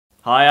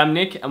Hi, I'm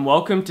Nick and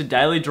welcome to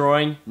Daily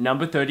Drawing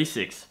number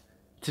 36.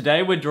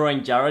 Today we're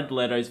drawing Jared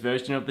Leto's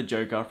version of the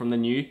Joker from the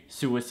new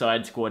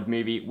Suicide Squad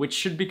movie, which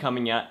should be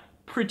coming out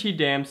pretty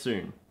damn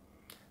soon.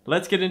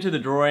 Let's get into the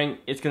drawing,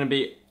 it's gonna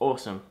be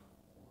awesome.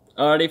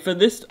 Alrighty, for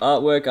this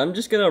artwork I'm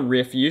just gonna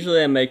riff.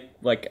 Usually I make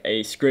like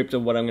a script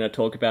of what I'm gonna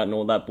talk about and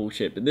all that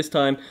bullshit, but this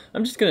time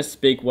I'm just gonna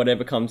speak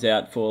whatever comes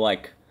out for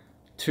like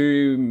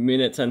 2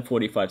 minutes and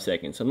 45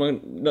 seconds.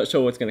 I'm not sure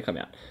what's gonna come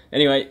out.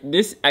 Anyway,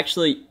 this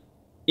actually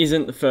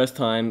isn't the first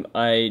time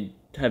I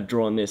have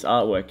drawn this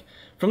artwork.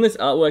 From this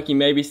artwork you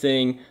may be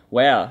saying,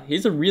 wow,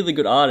 he's a really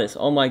good artist,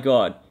 oh my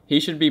god, he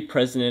should be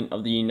President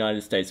of the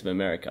United States of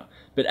America.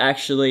 But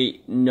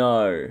actually,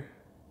 no.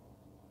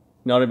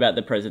 Not about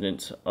the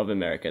President of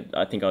America.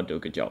 I think I'll do a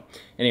good job.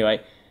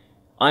 Anyway,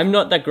 I'm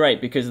not that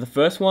great because the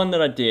first one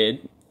that I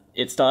did,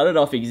 it started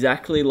off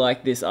exactly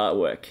like this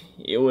artwork.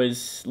 It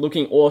was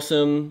looking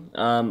awesome,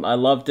 I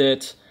loved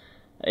it.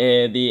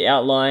 The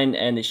outline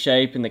and the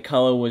shape and the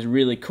color was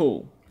really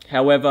cool.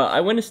 However,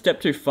 I went a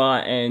step too far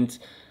and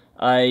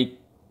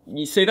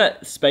you see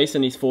that space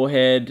on his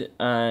forehead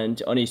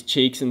and on his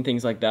cheeks and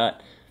things like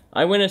that.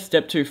 I went a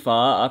step too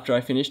far after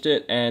I finished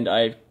it and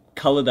I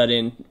colored that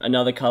in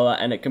another color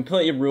and it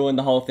completely ruined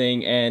the whole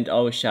thing and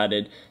I was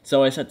shattered.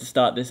 So I just had to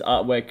start this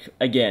artwork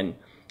again.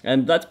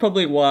 And that's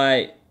probably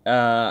why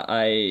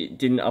I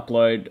didn't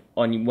upload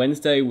on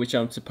Wednesday, which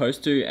I'm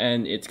supposed to,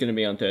 and it's going to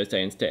be on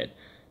Thursday instead.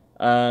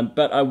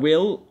 But I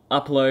will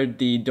upload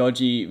the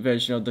dodgy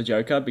version of the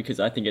Joker because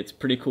I think it's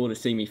pretty cool to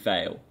see me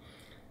fail.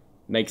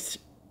 Makes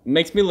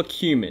me look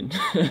human,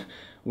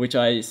 which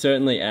I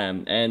certainly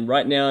am. And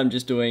right now I'm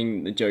just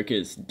doing the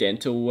Joker's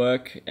dental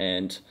work,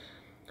 and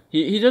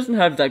he doesn't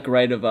have that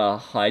great of a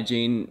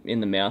hygiene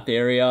in the mouth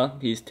area.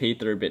 His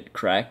teeth are a bit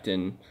cracked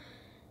and,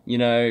 you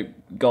know,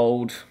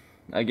 gold,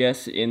 I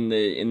guess, in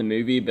the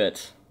movie.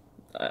 But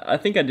I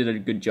think I did a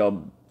good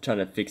job trying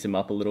to fix him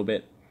up a little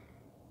bit.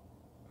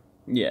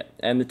 Yeah,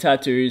 and the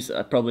tattoos,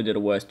 I probably did a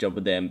worse job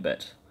with them,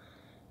 but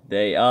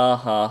they are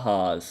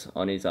ha-has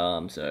on his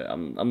arm, so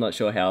I'm not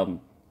sure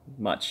how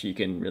much you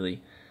can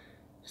really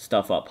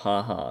stuff up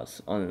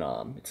ha-has on an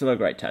arm. It's not a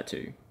great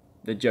tattoo.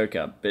 The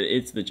Joker, but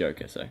it's the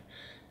Joker, so.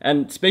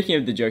 And speaking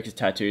of the Joker's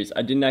tattoos,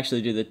 I didn't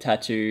actually do the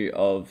tattoo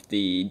of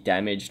the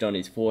damaged on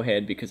his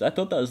forehead because I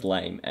thought that was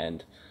lame,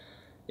 and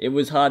it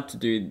was hard to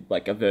do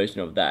like a version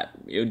of that.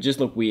 It would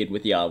just look weird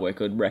with the artwork, it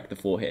would wreck the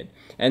forehead.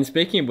 And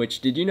speaking of which,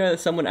 did you know that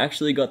someone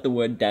actually got the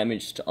word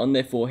damaged on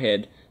their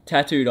forehead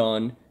tattooed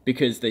on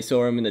because they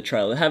saw him in the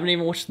trailer? They haven't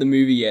even watched the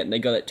movie yet and they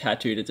got it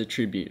tattooed as a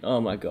tribute. Oh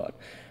my god.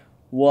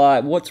 Why?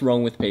 What's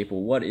wrong with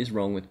people? What is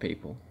wrong with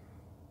people?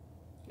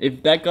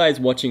 If that guy is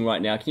watching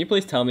right now, can you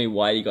please tell me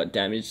why you got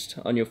damaged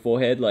on your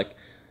forehead? Like,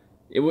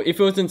 if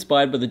it was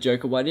inspired by the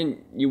Joker, why didn't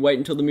you wait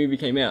until the movie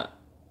came out?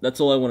 That's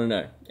all I want to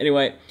know.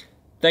 Anyway,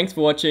 thanks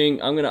for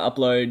watching. I'm going to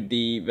upload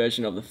the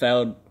version of the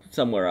failed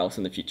somewhere else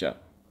in the future.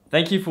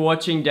 Thank you for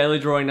watching Daily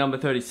Drawing number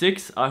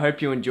 36. I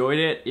hope you enjoyed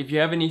it. If you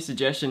have any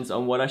suggestions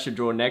on what I should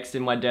draw next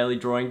in my daily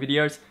drawing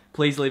videos,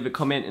 please leave a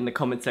comment in the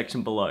comment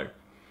section below.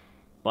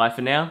 Bye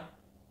for now,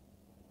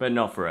 but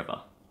not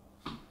forever.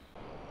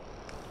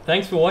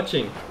 Thanks for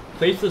watching.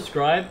 Please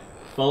subscribe,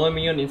 follow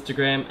me on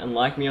Instagram and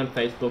like me on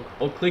Facebook,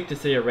 or click to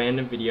see a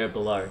random video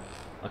below.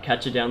 I'll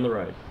catch you down the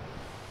road.